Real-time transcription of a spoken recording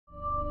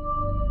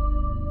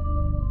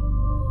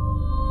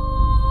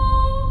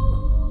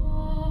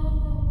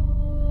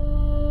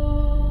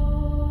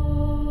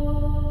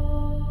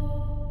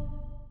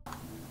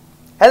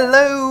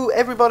Hello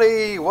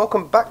everybody,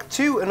 welcome back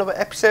to another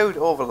episode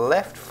of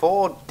Left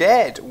 4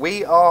 Dead.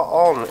 We are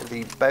on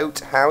the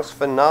Boathouse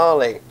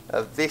finale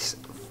of this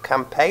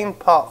campaign,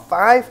 part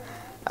 5.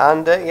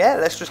 And yeah,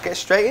 let's just get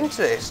straight into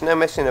this, no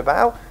messing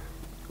about.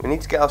 We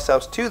need to get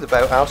ourselves to the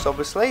boathouse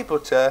obviously,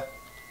 but I'm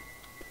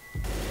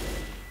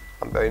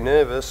very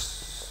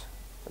nervous.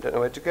 I don't know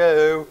where to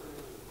go.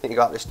 I think you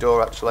got this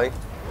door actually.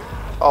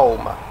 Oh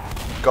my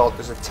god,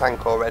 there's a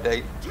tank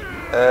already.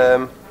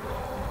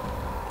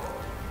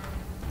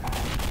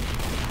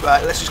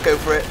 Right, let's just go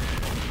for it.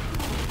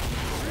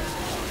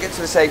 Get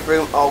to the safe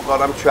room. Oh god,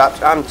 I'm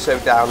trapped. I'm so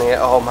down here.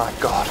 Oh my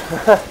god.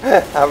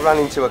 I ran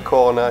into a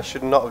corner. I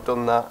should not have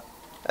done that.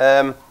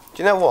 Do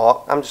you know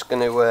what? I'm just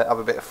going to have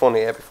a bit of fun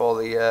here before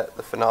the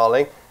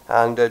finale.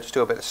 And just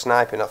do a bit of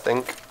sniping, I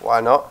think.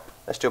 Why not?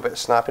 Let's do a bit of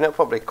sniping. It'll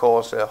probably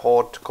cause a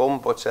horde to come.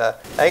 But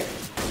hey,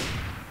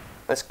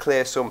 let's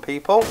clear some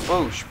people.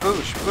 Boosh,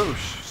 boosh,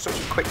 boosh. Such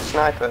a quick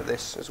sniper at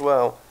this as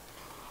well.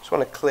 Just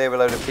want to clear a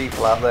load of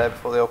people out there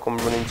before they all come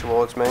running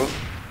towards me.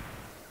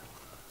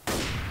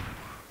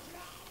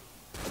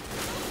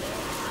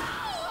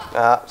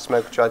 Ah,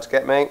 Smoker tried to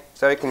get me.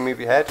 Zoey, can you move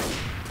your head?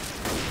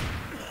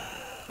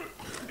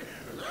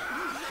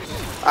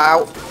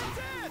 Ow!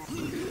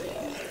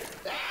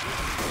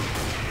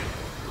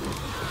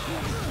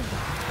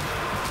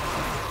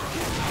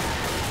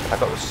 I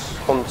got this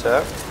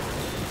hunter.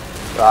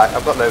 Right,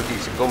 I've got no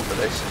decent gun for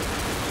this.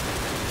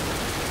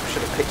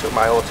 Should have picked up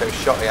my auto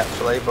shotty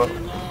actually, but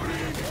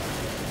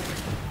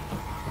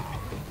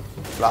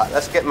right,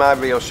 let's get my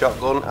real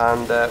shotgun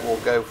and we'll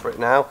go for it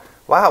now.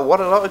 Wow,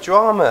 what a lot of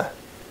drama!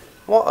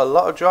 What a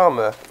lot of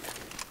drama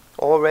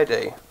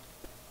already.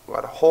 We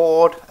had a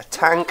horde, a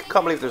tank.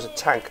 Can't believe there was a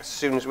tank as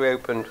soon as we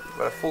opened. We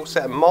had a full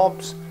set of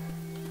mobs.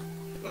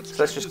 So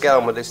let's just get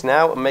on with this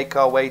now and make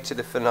our way to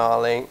the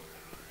finale.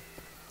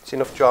 It's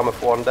enough drama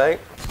for one day.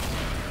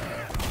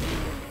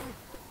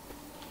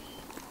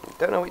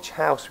 Don't know which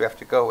house we have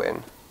to go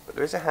in, but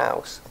there is a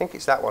house. I think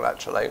it's that one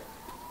actually.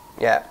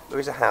 Yeah, there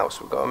is a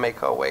house. We've got to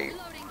make our way.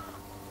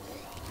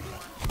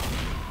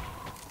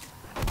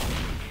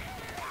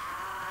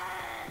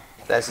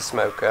 There's a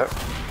smoker.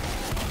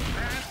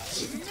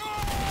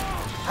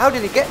 How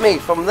did he get me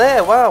from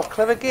there? Wow,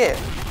 clever git.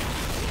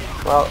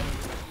 Well,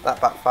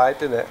 that backfired,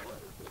 didn't it?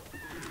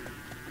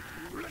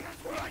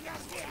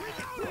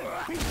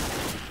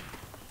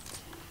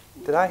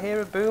 Did I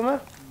hear a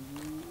boomer?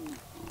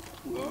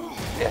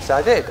 Yes,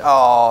 I did.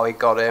 Oh, he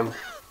got him.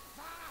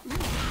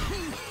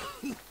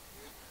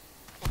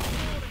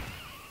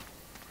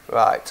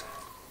 Right.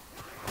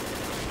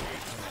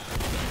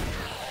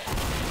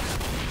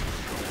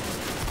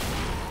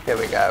 Here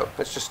we go.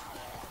 Let's just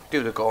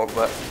do the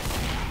gauntlet.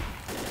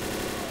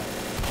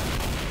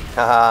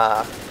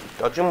 Haha.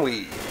 Dodge and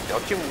weave.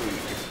 Dodge and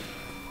weave.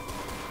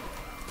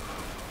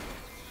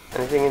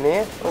 Anything in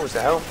here? Oh, there's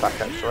a health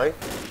pack actually.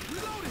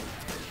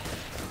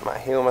 Might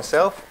heal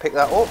myself. Pick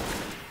that up.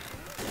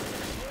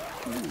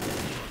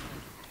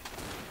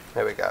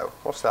 There we go.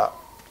 What's that?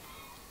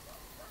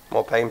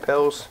 More pain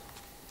pills.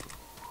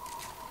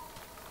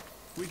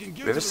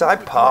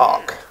 Riverside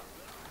Park.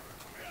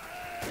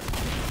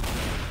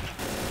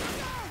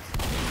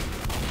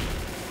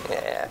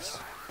 Yes.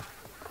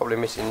 Probably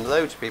missing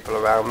loads of people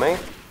around me.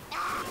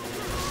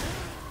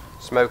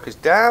 Smoker's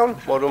down.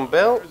 Well done,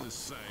 Bill.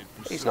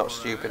 He's not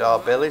stupid, our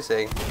Bill, is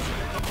he?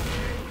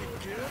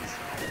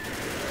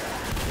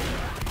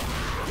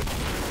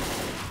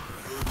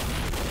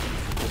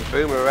 There's a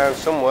boomer around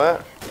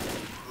somewhere.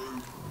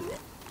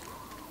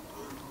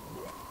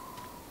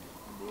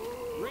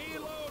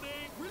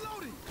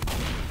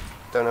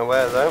 Don't know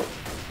where though.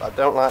 I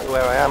don't like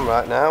where I am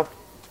right now.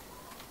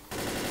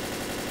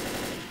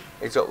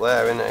 He's up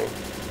there, isn't he?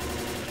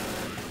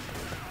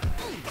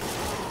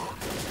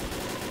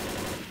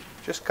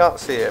 Just can't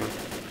see him.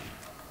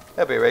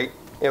 He'll be right.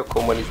 He'll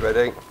come when he's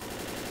ready.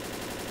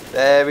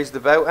 There is the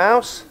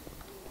boathouse.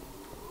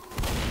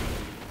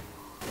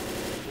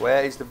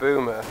 Where is the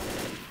boomer?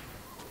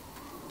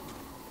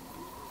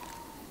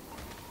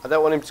 I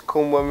don't want him to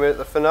come when we're at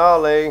the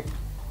finale.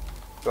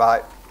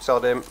 Right,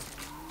 sod him.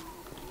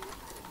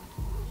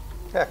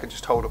 Yeah, I could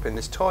just hold up in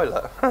this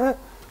toilet.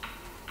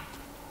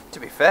 To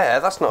be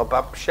fair, that's not a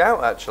bad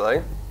shout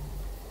actually.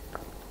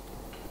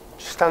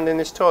 Just stand in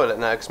this toilet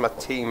now because my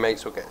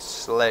teammates will get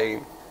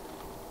slain.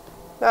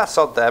 Ah,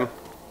 sod them.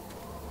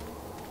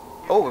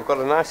 Oh, we've got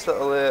a nice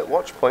little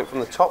watch point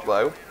from the top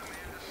though.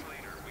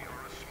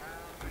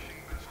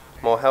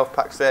 More health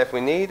packs there if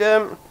we need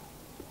them.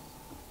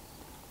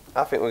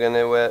 I think we're going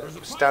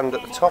to stand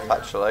at the top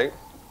actually.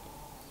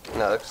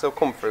 No, they can still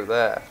come through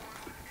there.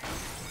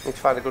 Need to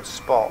find a good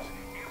spot.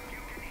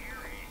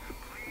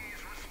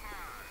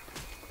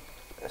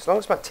 As long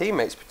as my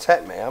teammates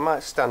protect me, I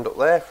might stand up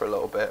there for a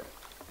little bit.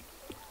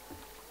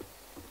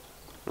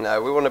 No,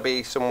 we want to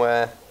be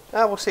somewhere.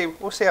 Ah, we'll see.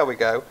 We'll see how we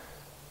go.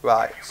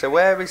 Right. So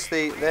where is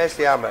the? There's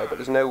the ammo, but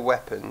there's no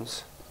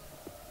weapons.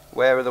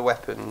 Where are the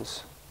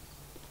weapons?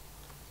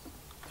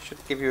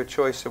 Should give you a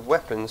choice of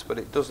weapons, but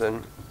it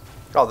doesn't.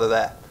 Oh, they're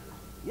there.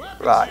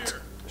 Right.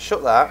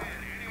 Shut that.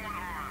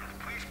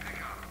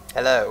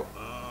 Hello.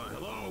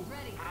 Hello.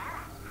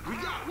 We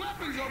got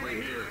weapons over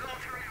here.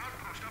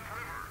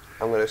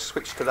 I'm going to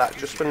switch to that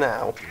just for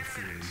now.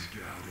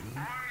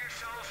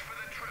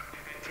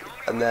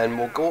 And then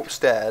we'll go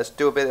upstairs,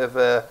 do a bit of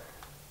a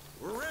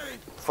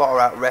far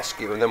out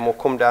rescue, and then we'll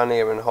come down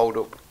here and hold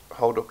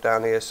up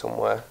down here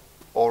somewhere,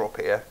 or up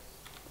here.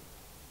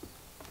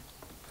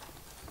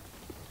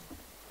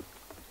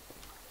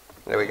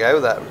 There we go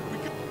then.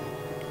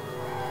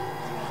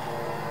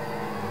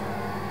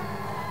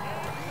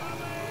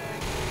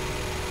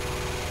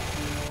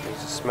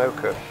 There's a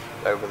smoker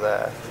over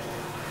there.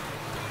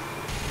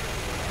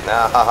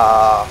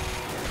 Nah.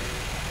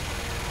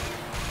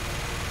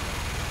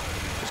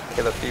 Just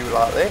kill a few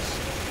like this.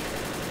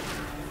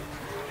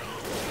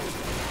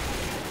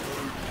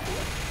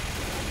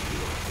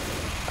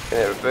 I can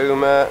hear a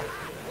boomer.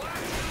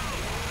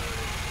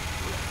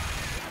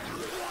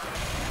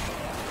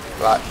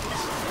 Right.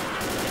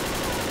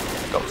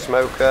 Got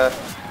smoker.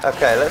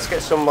 Okay, let's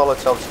get some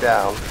Molotovs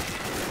down.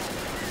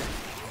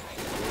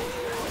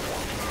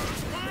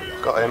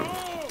 Got him.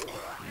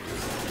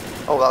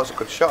 Oh, that was a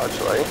good shot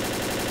actually.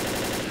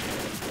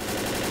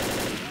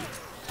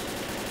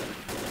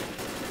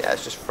 Yeah,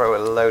 let's just throw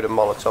a load of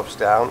Molotovs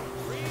down.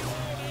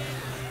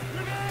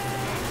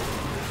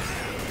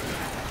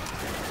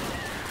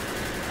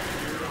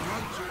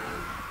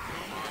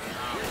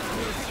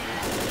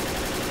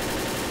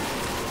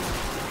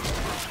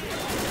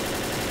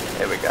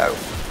 Here we go.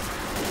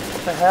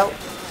 What the hell?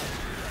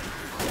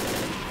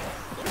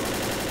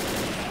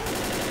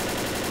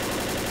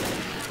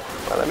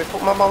 Well, let me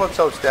put my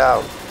Molotovs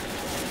down.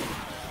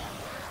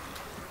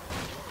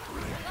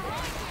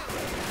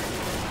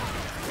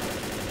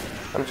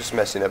 I'm just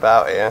messing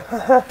about here.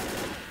 I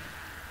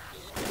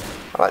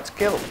like to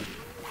kill.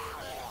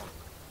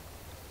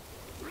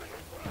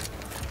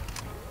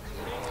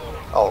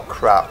 Oh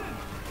crap.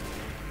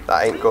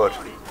 That ain't good.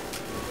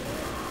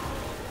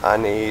 I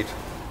need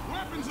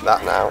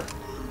that now.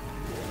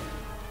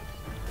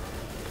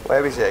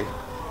 Where is he?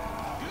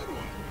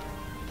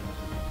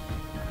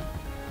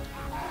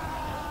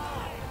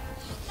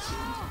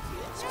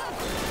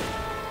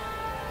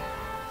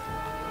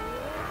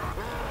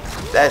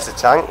 There's the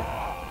tank.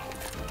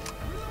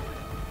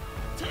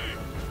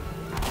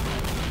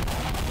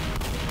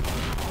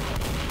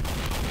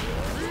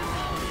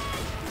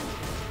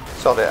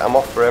 Sod it, I'm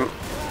off for him.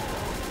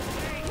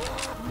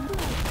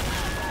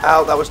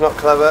 Ow, that was not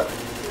clever.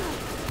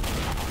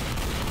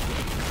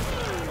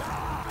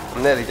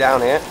 I'm nearly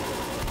down here.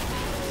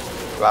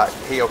 Right,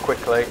 heal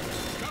quickly.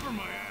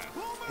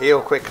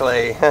 Heal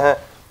quickly.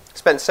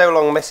 Spent so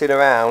long messing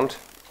around.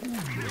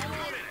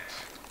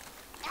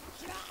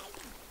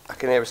 I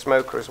can hear a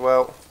smoker as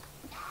well.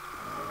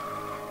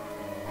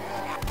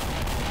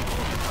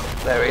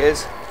 There he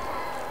is.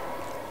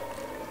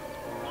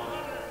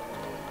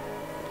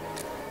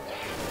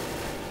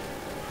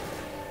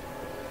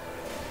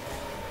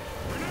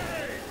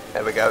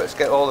 There we go, let's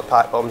get all the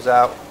pipe bombs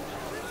out.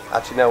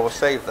 Actually no, we'll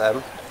save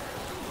them.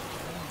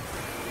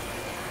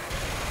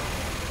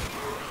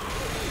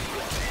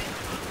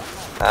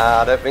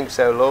 I don't think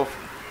so, love.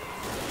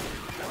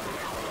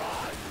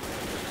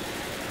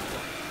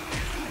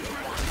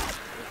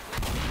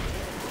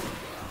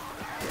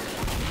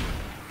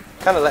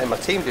 Kind of letting my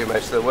team do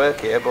most of the work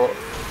here, but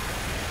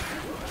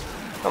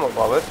I'm not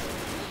bothered.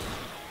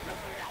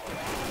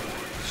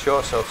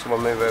 Sure saw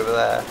someone move over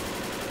there.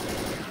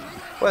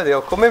 Where are they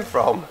all coming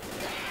from?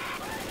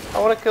 I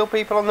want to kill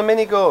people on the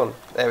minigun.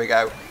 There we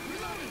go.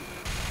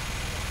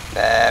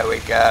 There we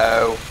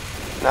go.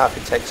 Now I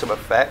can take some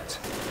effect.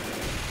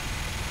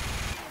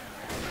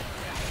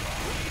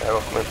 They're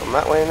all coming from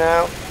that way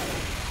now.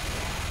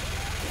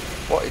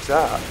 What is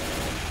that?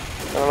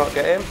 Can I not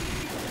get him?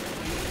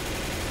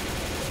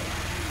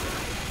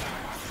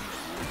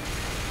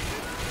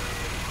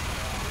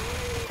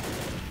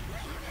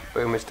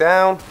 Boom is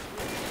down.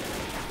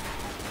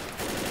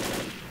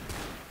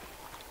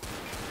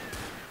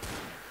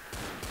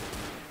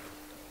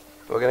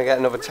 We're going to get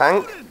another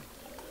tank.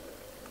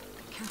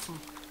 Careful,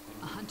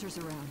 a hunter's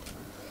around.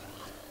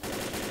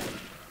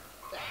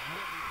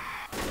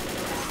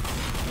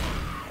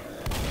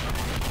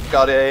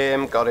 Got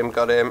him, got him,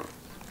 got him.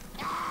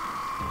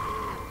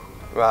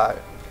 Right.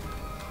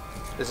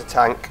 There's a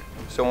tank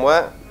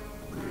somewhere.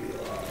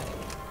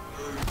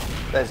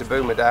 There's a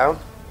boomer down.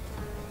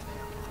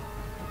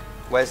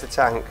 Where's the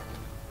tank?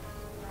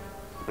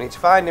 We need to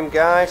find him,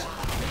 guys.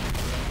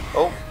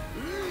 Oh.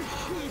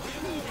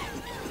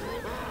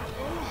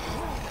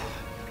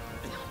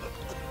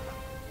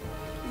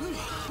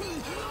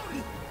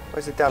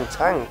 Where's the damn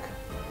tank?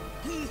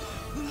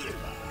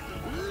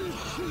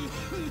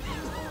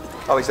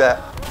 Oh, he's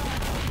there.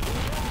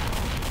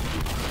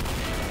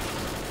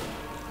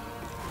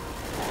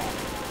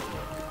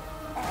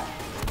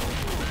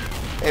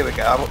 Here we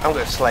go. I'm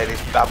going to slay this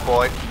bad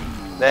boy.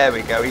 There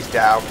we go. He's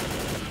down.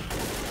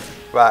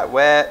 Right,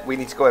 where? We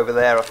need to go over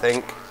there, I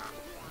think.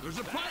 There's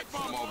a pipe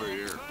bomb over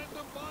here.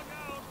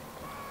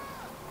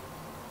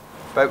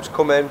 Boat's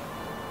coming.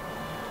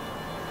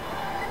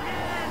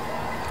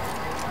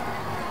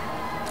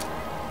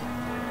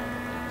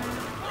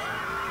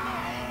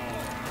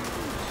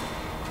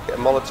 Get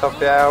a Molotov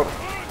down.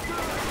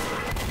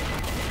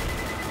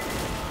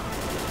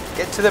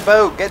 Get to the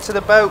boat, get to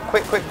the boat,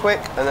 quick, quick, quick,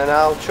 and then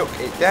I'll chuck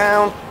it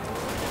down.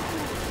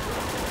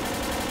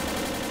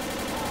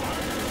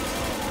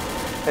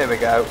 Here we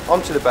go,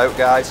 onto the boat,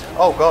 guys.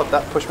 Oh god,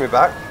 that pushed me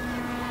back.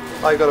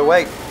 Oh, you gotta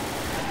wait.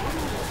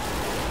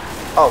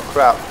 Oh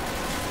crap.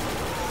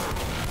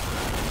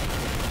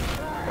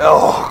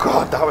 Oh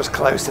god, that was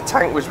close. The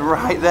tank was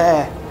right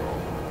there.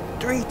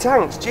 3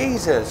 tanks,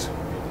 Jesus.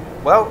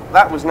 Well,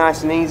 that was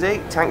nice and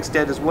easy. Tank's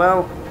dead as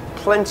well.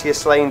 Plenty of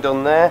slaying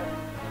done there.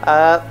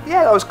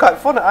 Yeah, that was quite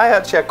fun. I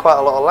actually had quite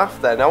a lot of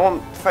laugh there. Now, I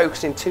wasn't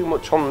focusing too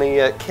much on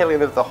the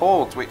killing of the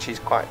hordes, which is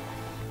quite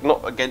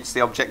not against the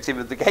objective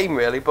of the game,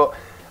 really, but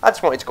I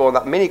just wanted to go on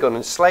that minigun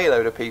and slay a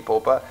load of people,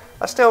 but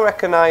I still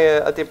reckon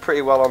I did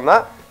pretty well on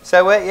that.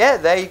 So, yeah,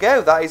 there you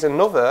go. That is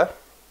another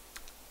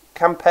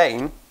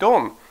campaign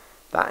done.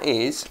 That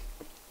is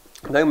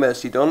No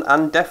Mercy done,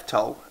 and Death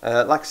Toll.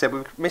 Like I said,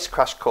 we've missed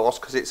Crash Course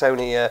because it's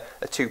only a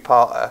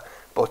 2-parter,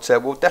 but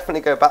we'll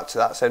definitely go back to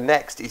that. So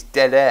next is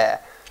Dead Air.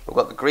 We've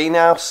got the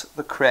greenhouse,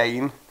 the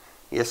crane,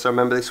 yes I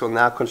remember this one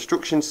now,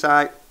 construction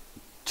site,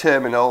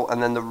 terminal,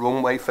 and then the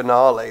runway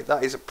finale.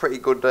 That is a pretty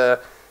good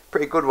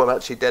one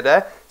actually, Dead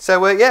Air.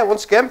 So yeah,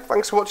 once again,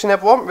 thanks for watching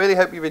everyone, really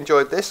hope you've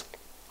enjoyed this.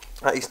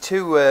 That is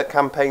 2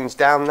 campaigns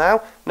down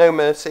now, No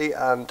Mercy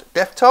and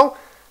Death Toll.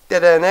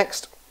 Dead Air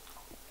next.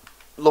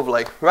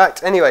 Lovely.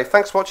 Right, anyway,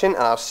 thanks for watching,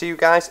 and I'll see you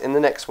guys in the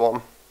next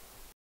one.